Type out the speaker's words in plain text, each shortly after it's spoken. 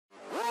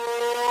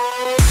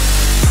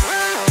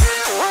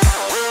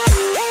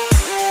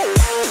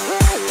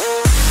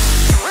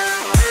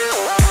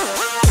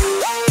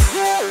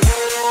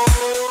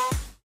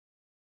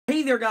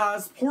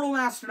guys, Portal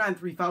Master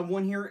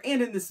 9351 here,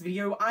 and in this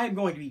video I am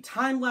going to be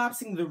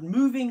time-lapsing the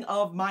moving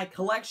of my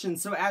collection.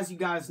 So as you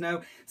guys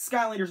know,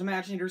 Skylanders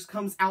Imaginators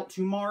comes out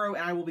tomorrow,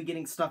 and I will be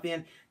getting stuff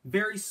in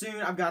very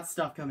soon. I've got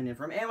stuff coming in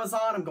from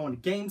Amazon, I'm going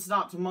to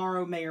GameStop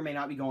tomorrow, may or may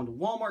not be going to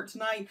Walmart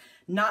tonight,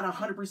 not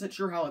 100%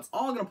 sure how it's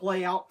all going to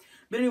play out,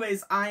 but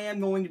anyways, I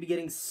am going to be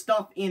getting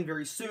stuff in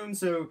very soon,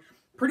 so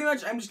pretty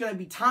much, I'm just going to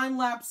be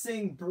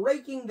time-lapsing,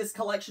 breaking this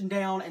collection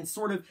down, and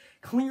sort of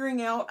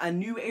clearing out a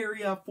new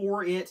area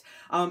for it.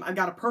 I've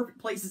got a perfect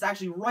place. It's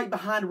actually right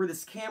behind where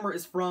this camera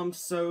is from,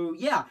 so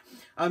yeah.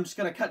 I'm just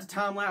going to cut to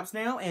time-lapse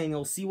now, and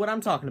you'll see what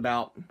I'm talking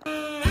about.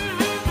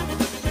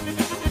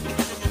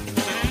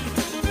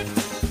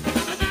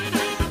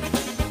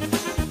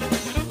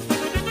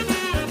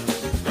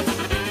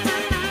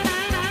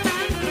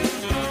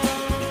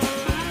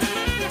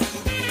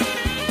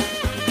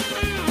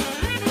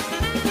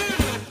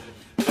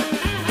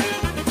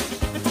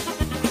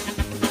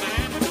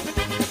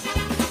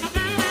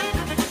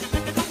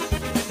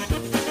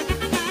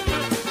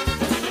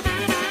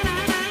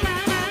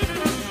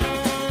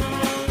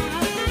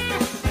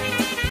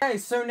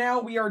 So now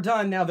we are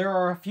done. Now there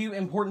are a few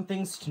important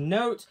things to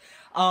note.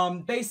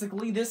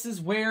 Basically this is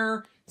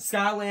where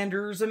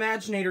Skylanders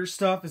Imaginators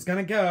stuff is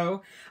gonna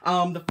go.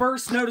 The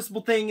first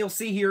noticeable thing you'll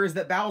see here is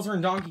that Bowser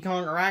and Donkey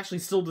Kong are actually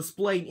still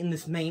displayed in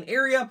this main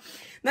area.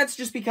 That's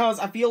just because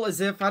I feel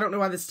as if, I don't know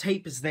why this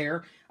tape is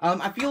there,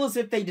 I feel as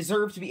if they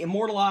deserve to be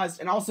immortalized,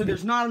 and also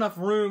there's not enough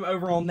room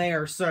over on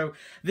there, so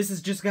this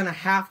is just gonna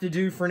have to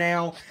do for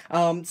now.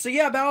 So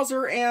yeah,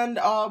 Bowser and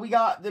we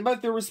got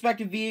both their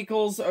respective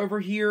vehicles over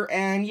here,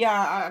 and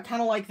yeah, I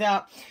kind of like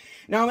that.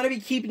 Now, I'm going to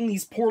be keeping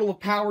these Portal of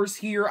Powers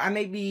here. I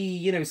may be,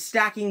 you know,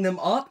 stacking them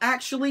up,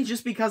 actually,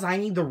 just because I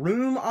need the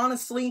room,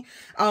 honestly.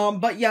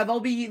 But yeah,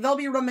 they'll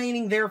be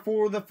remaining there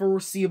for the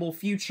foreseeable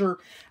future.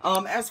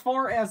 As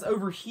far as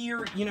over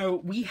here, you know,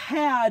 we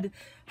had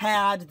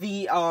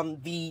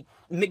the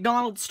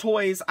McDonald's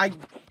toys. I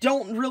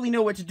don't really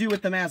know what to do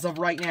with them as of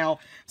right now,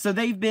 so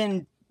they've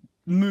been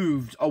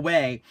moved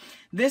away.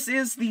 This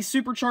is the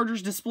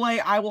Superchargers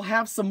display. I will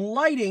have some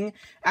lighting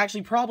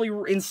actually probably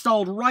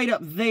installed right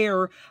up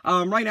there.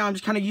 Right now I'm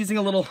just kind of using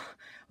a little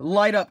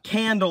light up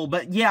candle,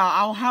 but yeah,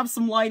 I'll have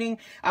some lighting.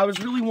 I was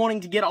really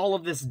wanting to get all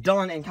of this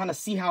done and kind of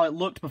see how it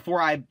looked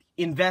before I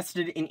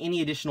invested in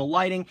any additional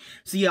lighting.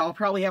 So yeah, I'll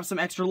probably have some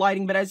extra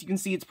lighting, but as you can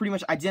see, it's pretty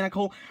much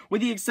identical,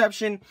 with the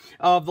exception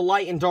of the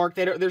light and dark.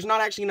 There's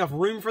not actually enough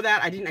room for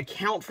that. I didn't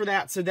account for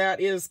that, so that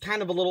is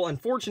kind of a little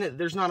unfortunate that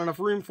there's not enough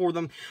room for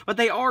them, but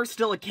they are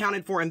still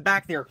accounted for and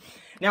back there.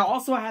 Now,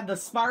 also, I had the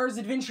Spyro's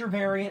Adventure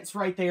variants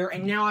right there,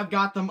 and now I've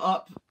got them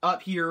up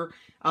here,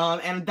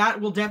 and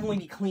that will definitely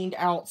be cleaned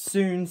out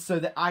soon so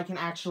that I can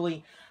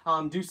actually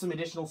do some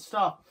additional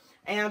stuff.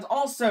 And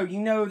also, you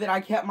know that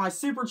I kept my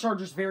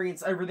Superchargers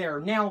variants over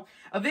there. Now,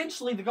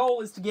 eventually the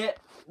goal is to get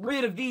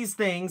rid of these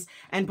things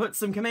and put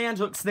some command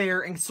hooks there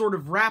and sort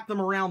of wrap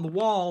them around the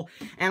wall,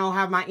 and I'll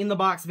have my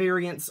in-the-box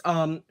variants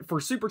for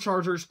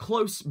Superchargers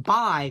close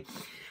by.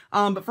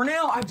 But for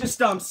now, I've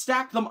just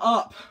stacked them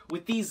up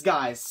with these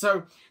guys.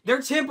 So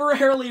they're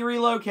temporarily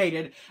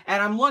relocated,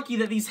 and I'm lucky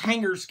that these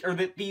hangers, or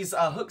that these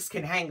hooks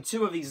can hang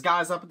two of these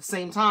guys up at the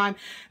same time.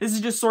 This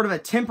is just sort of a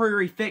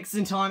temporary fix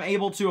until I'm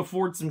able to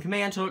afford some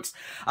command hooks.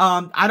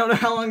 I don't know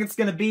how long it's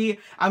going to be.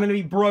 I'm going to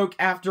be broke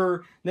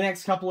after the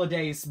next couple of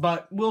days,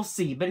 but we'll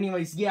see. But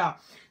anyways, yeah.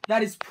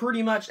 That is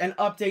pretty much an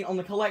update on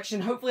the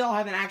collection. Hopefully I'll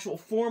have an actual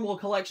formal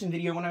collection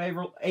video when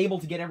I'm able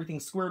to get everything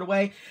squared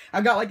away.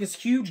 I've got like this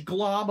huge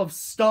glob of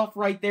stuff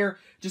right there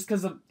just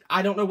because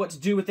I don't know what to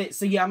do with it.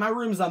 So yeah, my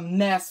room's a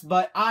mess,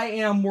 but I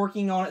am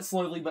working on it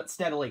slowly but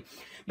steadily.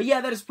 But yeah,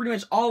 that is pretty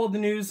much all of the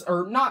news,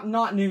 or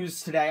not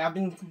news today. I've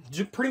been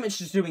pretty much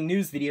just doing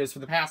news videos for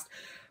the past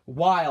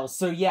while,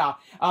 so yeah.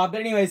 But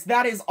anyways,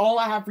 that is all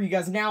I have for you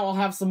guys now. I'll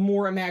have some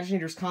more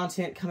Imaginators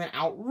content coming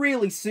out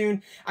really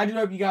soon. I do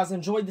hope you guys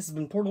enjoyed. This has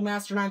been Portal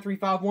Master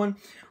 9351.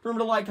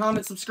 Remember to like,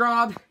 comment,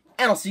 subscribe,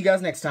 and I'll see you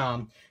guys next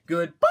time.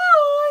 Goodbye!